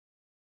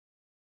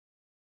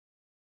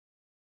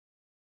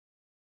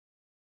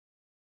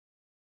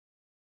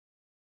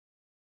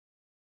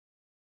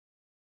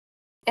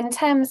In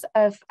terms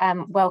of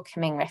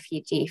welcoming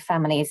refugee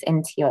families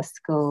into your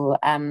school,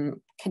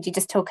 could you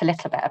just talk a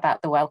little bit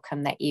about the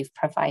welcome that you've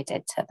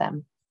provided to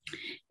them?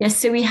 Yes,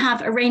 so we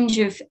have a range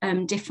of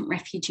different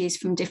refugees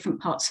from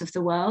different parts of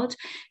the world.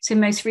 So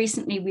most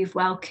recently, we've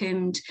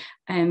welcomed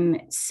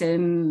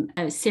some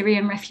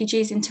Syrian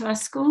refugees into our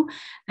school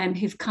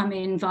who've come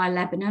in via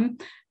Lebanon.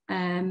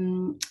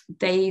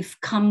 They've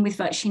come with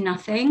virtually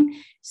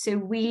nothing. So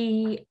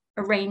we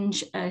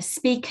arrange a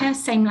speaker,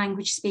 same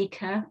language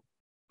speaker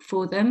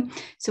for them.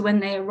 So when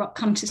they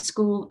come to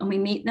school and we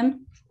meet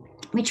them,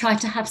 we try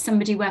to have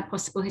somebody where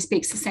possible who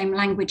speaks the same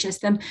language as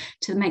them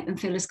to make them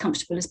feel as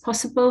comfortable as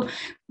possible.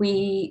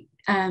 We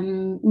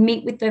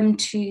meet with them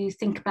to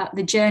think about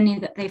the journey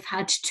that they've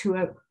had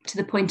to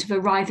the point of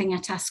arriving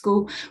at our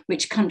school,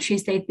 which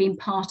countries they've been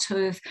part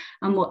of,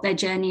 and what their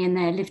journey and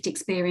their lived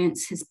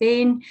experience has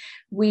been.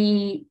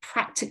 We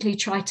practically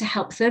try to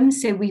help them,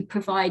 so we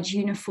provide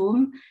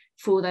uniform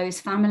for those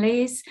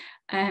families.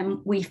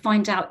 We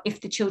find out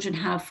if the children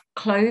have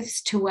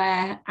clothes to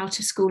wear out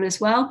of school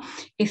as well.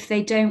 If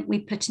they don't, we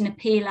put an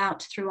appeal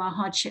out through our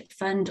hardship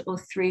fund or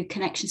through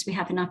connections we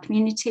have in our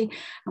community,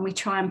 and we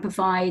try and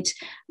provide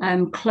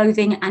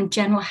clothing and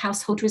general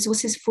household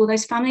resources for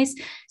those families.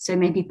 So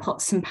maybe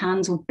pots and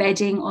pans or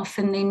bedding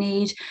often they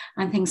need,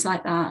 and things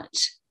like that.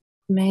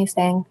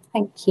 Amazing,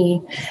 thank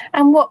you.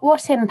 And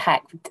what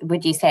impact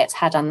would you say it's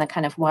had on the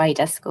kind of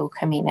wider school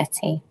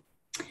community?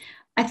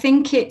 I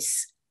think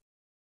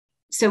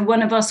so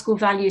one of our school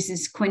values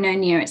is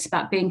koinonia. It's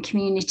about being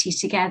community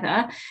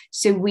together.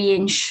 So we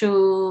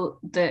ensure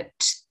that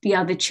the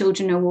other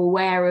children are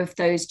aware of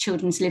those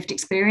children's lived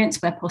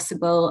experience where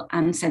possible,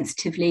 and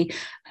sensitively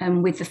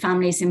with the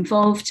families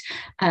involved.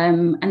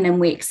 And then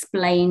we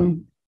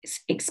explain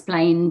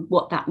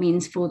what that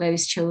means for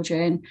those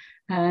children.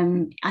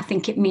 I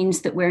think it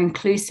means that we're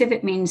inclusive.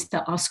 It means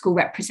that our school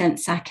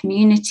represents our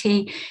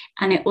community,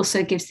 and it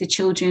also gives the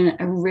children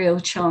a real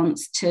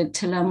chance to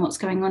learn what's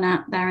going on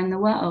out there in the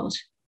world.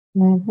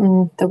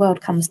 Mm-hmm. The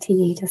world comes to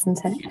you, doesn't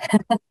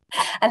it?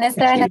 And is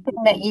there anything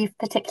that you've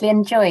particularly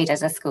enjoyed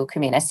as a school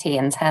community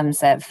in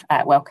terms of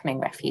welcoming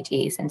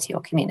refugees into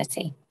your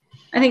community?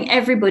 I think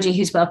everybody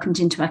who's welcomed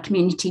into our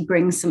community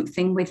brings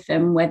something with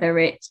them,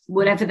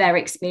 whatever their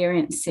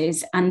experience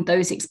is, and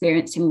those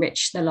experiences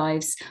enrich the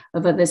lives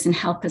of others and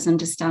help us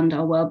understand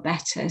our world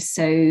better.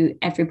 So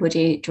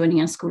everybody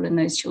joining our school and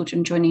those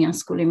children joining our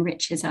school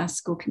enriches our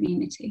school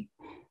community.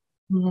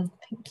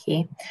 Thank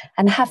you.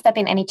 And have there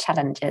been any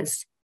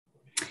challenges?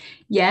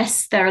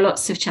 Yes, there are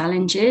lots of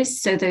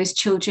challenges. So those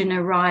children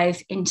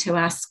arrive into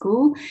our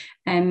school,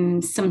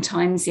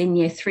 sometimes in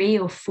year 3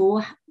 or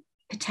 4,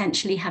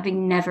 potentially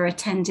having never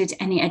attended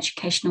any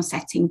educational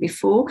setting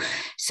before.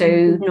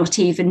 So not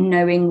even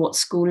knowing what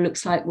school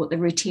looks like, what the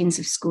routines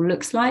of school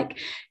looks like.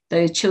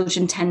 The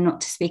children tend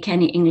not to speak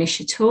any English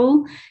at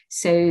all.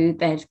 So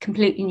they're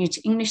completely new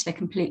to English, they're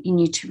completely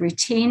new to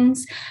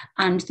routines,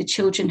 and the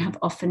children have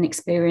often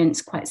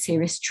experienced quite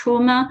serious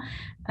trauma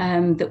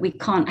that we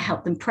can't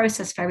help them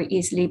process very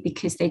easily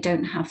because they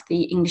don't have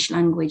the English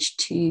language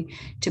to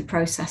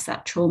process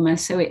that trauma.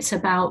 So it's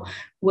about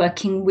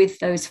working with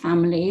those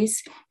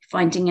families,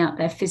 finding out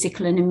their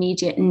physical and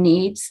immediate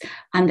needs,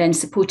 and then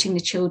supporting the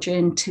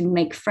children to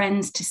make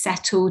friends, to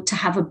settle, to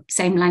have a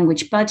same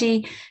language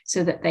buddy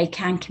so that they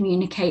can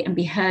communicate and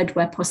be heard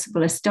where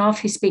possible, a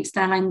staff who speaks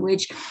their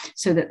language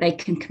so that they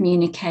can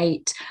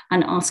communicate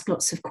and ask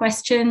lots of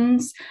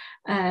questions.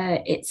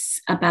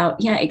 It's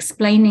about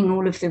explaining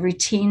all of the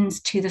routines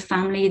to the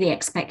family, the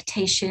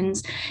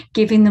expectations,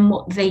 giving them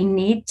what they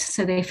need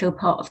so they feel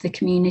part of the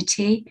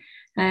community.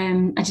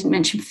 I didn't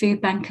mention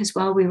food bank as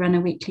well. We run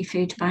a weekly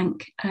food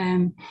bank,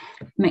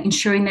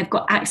 ensuring they've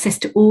got access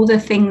to all the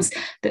things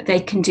that they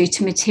can do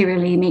to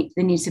materially meet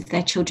the needs of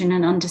their children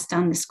and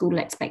understand the school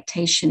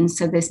expectations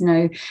so there's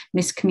no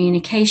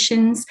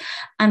miscommunications.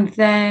 And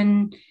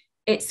then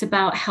it's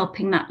about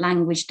helping that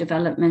language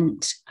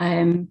development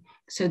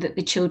so that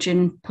the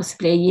children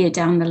possibly a year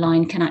down the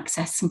line can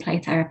access some play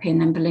therapy and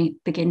then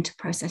begin to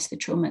process the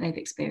trauma they've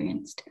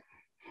experienced.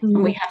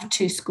 And we have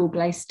 2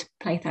 school-based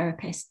play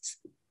therapists.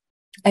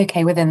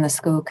 Okay, within the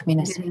school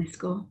community. Within the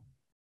school.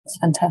 That's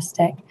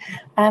fantastic.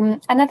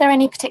 And are there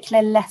any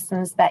particular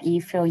lessons that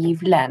you feel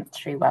you've learnt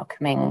through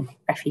welcoming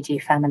refugee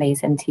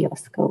families into your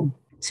school?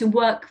 To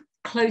work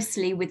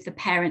closely with the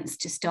parents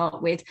to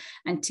start with,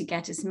 and to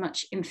get as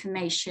much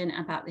information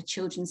about the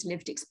children's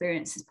lived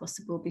experience as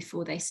possible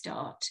before they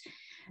start.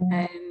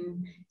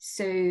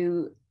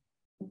 So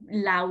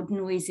loud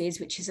noises,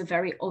 which is a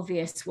very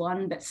obvious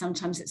one, but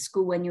sometimes at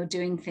school when you're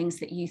doing things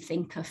that you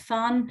think are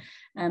fun,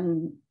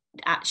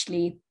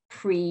 actually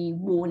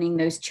pre-warning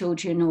those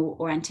children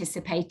or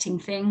anticipating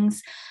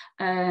things.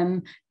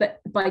 But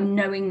by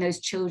knowing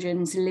those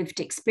children's lived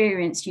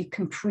experience, you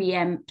can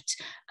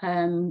preempt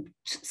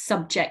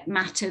subject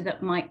matter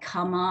that might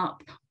come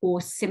up or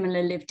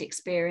similar lived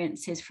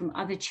experiences from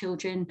other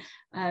children.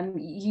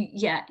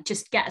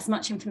 Just get as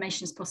much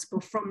information as possible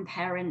from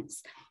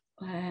parents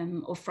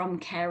or from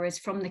carers,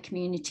 from the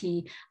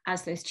community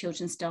as those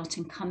children start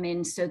and come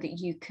in, so that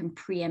you can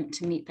preempt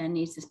to meet their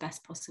needs as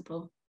best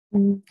possible.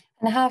 And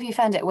how have you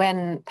found it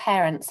when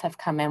parents have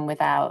come in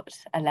without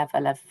a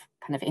level of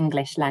kind of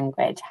English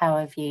language? How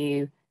have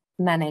you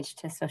managed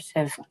to sort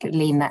of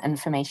glean that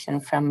information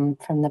from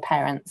the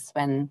parents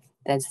when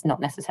there's not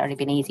necessarily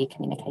been easy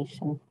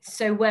communication?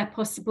 So where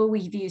possible,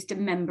 we've used a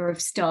member of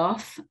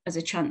staff as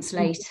a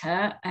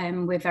translator.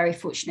 We're very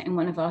fortunate, and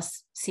one of our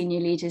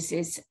senior leaders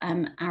is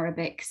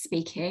Arabic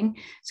speaking.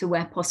 So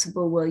where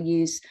possible, we'll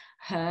use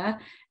her.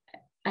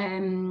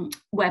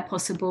 Where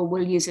possible,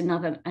 we'll use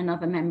another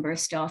member of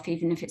staff,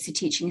 even if it's a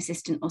teaching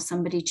assistant or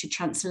somebody to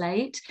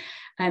translate.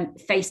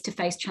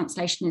 Face-to-face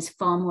translation is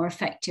far more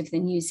effective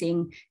than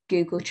using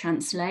Google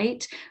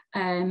Translate.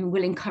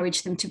 We'll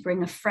encourage them to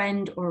bring a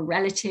friend or a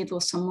relative or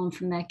someone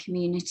from their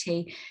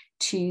community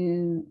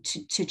to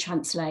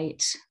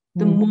translate.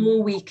 The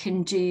more we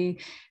can do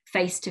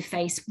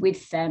face-to-face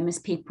with them as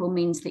people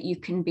means that you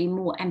can be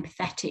more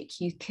empathetic,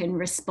 you can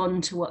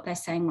respond to what they're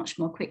saying much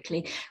more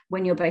quickly.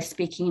 When you're both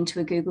speaking into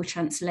a Google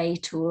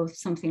Translate or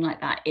something like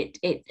that,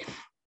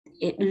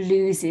 it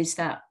loses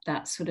that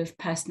sort of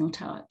personal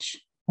touch.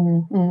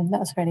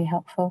 That's really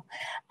helpful.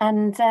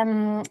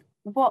 And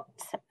what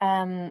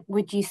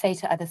would you say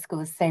to other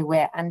schools? So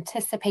we're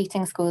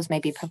anticipating schools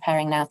maybe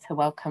preparing now to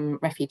welcome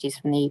refugees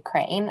from the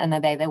Ukraine, and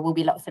there will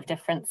be lots of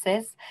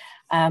differences.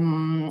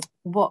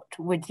 What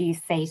would you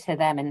say to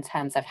them in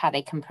terms of how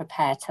they can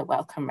prepare to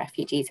welcome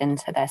refugees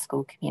into their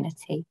school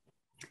community?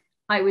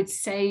 I would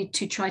say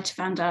to try to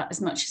find out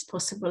as much as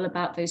possible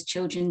about those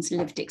children's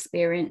lived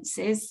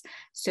experiences.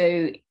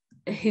 So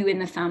who in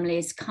the family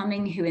is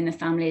coming, who in the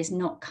family is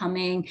not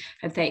coming,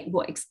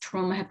 what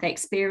trauma have they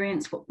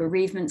experienced, what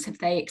bereavements have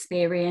they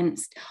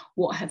experienced,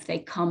 what have they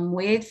come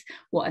with,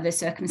 what are the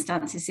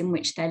circumstances in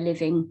which they're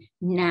living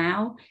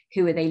now,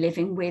 who are they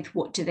living with,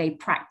 what do they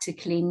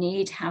practically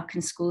need, how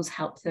can schools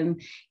help them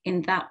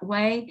in that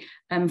way,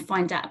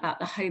 find out about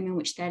the home in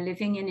which they're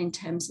living in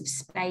terms of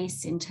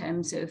space, in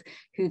terms of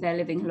who they're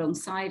living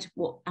alongside,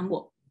 what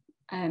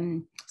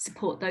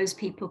support those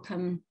people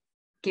can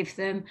give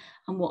them,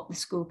 and what the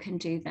school can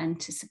do then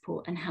to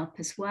support and help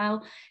as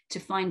well,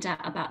 to find out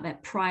about their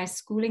prior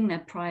schooling, their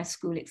prior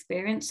school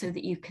experience, so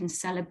that you can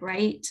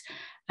celebrate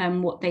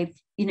what they've,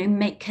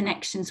 make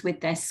connections with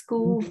their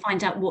school,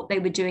 find out what they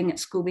were doing at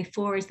school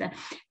before. Is there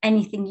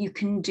anything you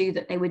can do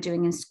that they were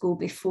doing in school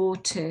before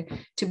to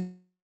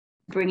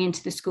bring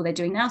into the school they're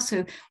doing now?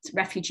 So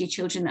refugee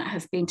children that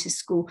have been to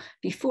school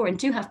before and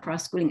do have prior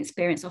schooling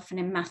experience, often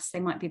in maths they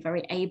might be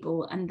very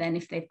able, and then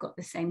if they've got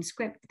the same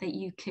script, that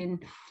you can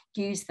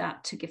use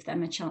that to give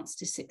them a chance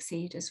to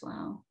succeed as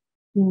well.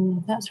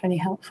 That's really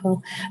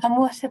helpful. And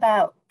what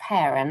about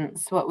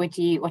parents? What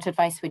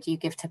advice would you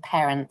give to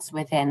parents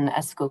within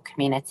a school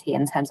community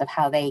in terms of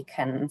how they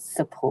can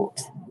support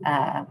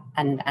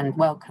and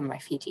welcome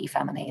refugee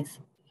families?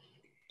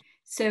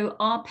 So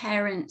our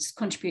parents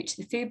contribute to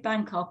the food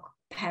bank, our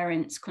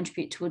parents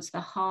contribute towards the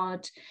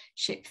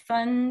hardship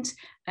fund.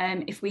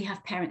 If we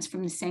have parents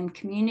from the same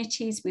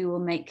communities, we will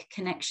make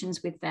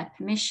connections with their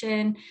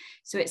permission.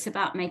 So it's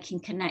about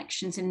making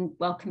connections and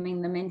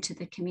welcoming them into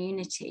the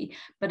community,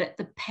 but at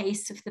the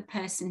pace of the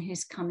person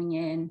who's coming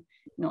in,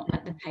 not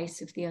at the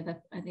pace of the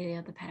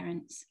other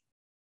parents.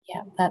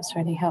 Yeah, that's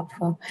really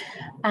helpful.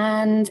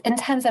 And in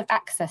terms of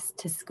access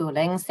to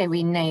schooling, so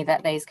we know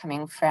that those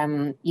coming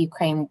from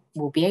Ukraine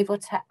will be able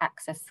to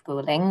access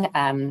schooling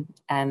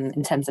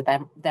in terms of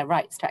their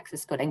rights to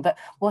access schooling. But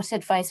what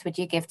advice would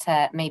you give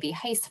to maybe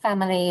host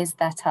families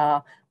that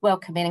are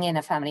welcoming in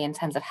a family in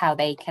terms of how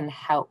they can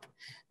help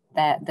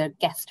the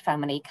guest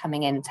family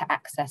coming in to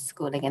access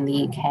schooling in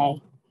the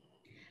UK?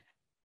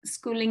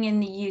 Schooling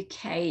in the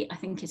UK, I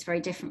think, is very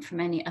different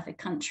from any other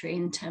country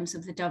in terms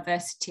of the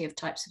diversity of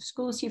types of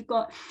schools you've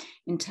got,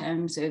 in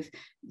terms of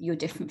your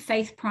different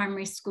faith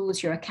primary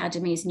schools, your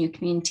academies and your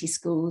community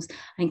schools. I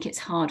think it's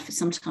hard for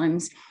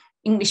sometimes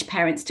English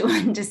parents to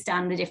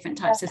understand the different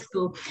types of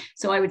school.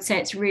 So I would say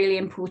it's really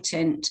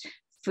important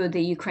for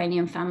the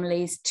Ukrainian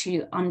families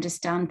to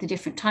understand the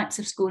different types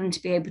of school and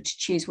to be able to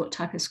choose what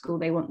type of school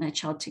they want their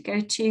child to go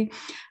to.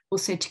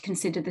 Also to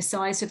consider the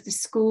size of the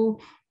school.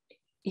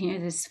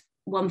 There's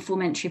one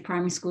formentary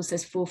primary schools,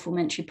 there's 4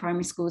 formentary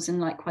primary schools, and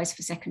likewise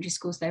for secondary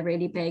schools, they're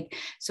really big.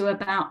 So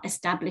about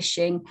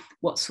establishing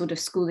what sort of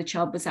school the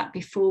child was at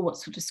before, what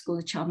sort of school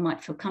the child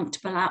might feel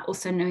comfortable at,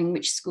 also knowing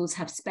which schools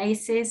have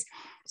spaces,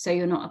 so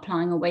you're not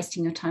applying or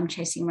wasting your time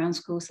chasing around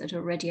schools that are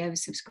already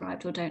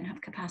oversubscribed or don't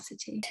have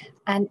capacity.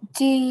 And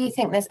do you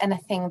think there's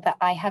anything that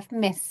I have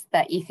missed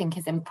that you think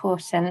is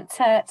important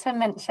to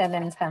mention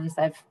in terms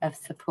of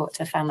support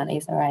to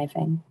families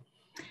arriving?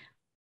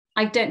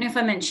 I don't know if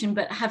I mentioned,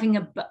 but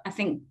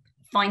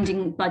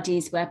finding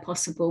buddies where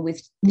possible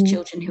with the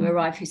children who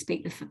arrive who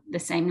speak the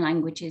same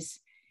languages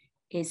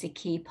is a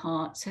key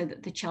part, so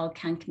that the child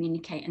can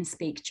communicate and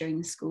speak during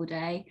the school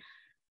day.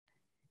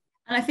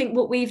 And I think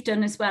what we've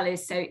done as well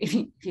is, so if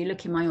you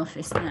look in my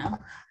office now,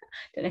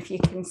 I don't know if you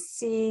can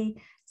see,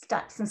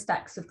 stacks and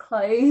stacks of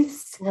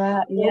clothes,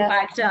 Wow, all yeah.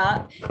 bagged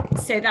up.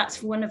 So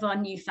that's one of our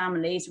new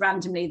families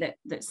randomly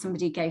that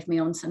somebody gave me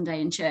on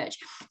Sunday in church.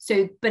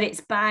 So, but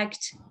it's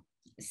bagged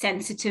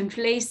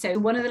sensitively. So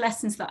one of the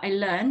lessons that I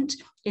learned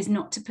is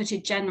not to put a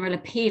general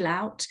appeal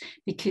out,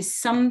 because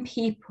some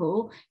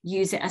people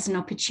use it as an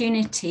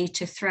opportunity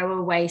to throw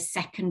away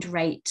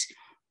second-rate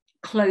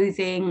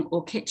clothing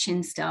or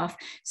kitchen stuff.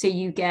 So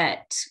you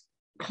get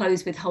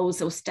clothes with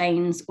holes or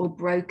stains or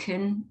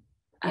broken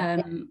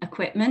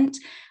equipment.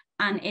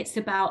 And it's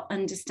about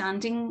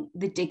understanding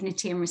the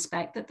dignity and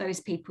respect that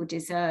those people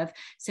deserve.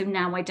 So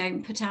now I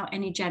don't put out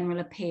any general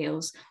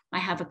appeals. I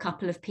have a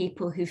couple of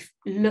people who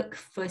look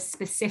for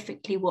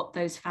specifically what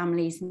those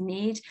families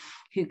need,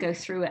 who go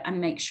through it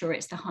and make sure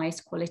it's the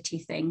highest quality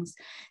things.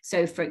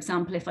 So for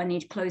example, if I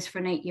need clothes for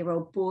an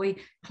 8-year-old boy,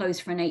 clothes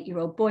for an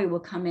 8-year-old boy will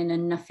come in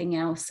and nothing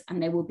else,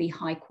 and they will be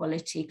high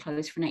quality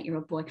clothes for an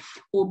 8-year-old boy.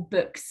 Or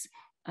books,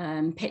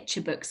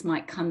 picture books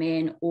might come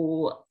in,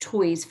 or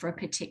toys for a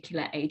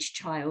particular age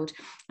child,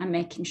 and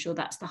making sure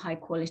that's the high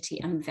quality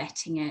and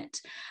vetting it,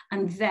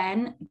 and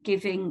then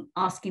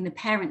asking the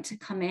parent to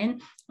come in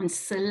and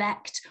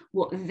select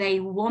what they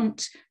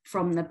want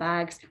from the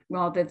bags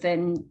rather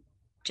than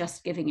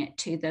just giving it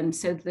to them.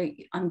 So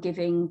I'm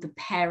giving the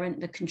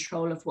parent the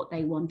control of what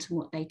they want and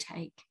what they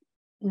take.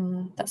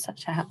 That's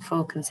such a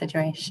helpful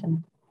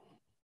consideration.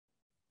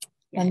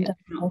 Yeah, it was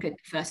not good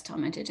the first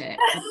time I did it.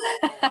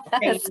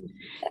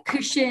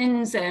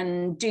 Cushions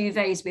and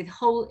duvets with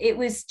hole. It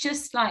was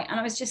just like, and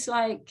I was just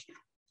like,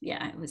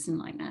 yeah, it wasn't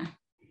like that.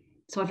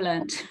 So I've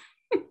learned.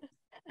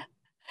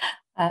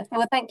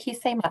 Well, thank you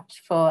so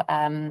much for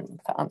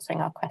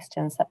answering our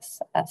questions.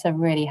 That's a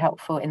really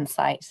helpful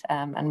insight,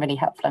 and really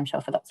helpful, I'm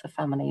sure, for lots of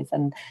families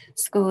and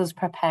schools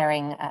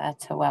preparing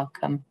to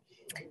welcome.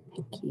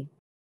 Thank you.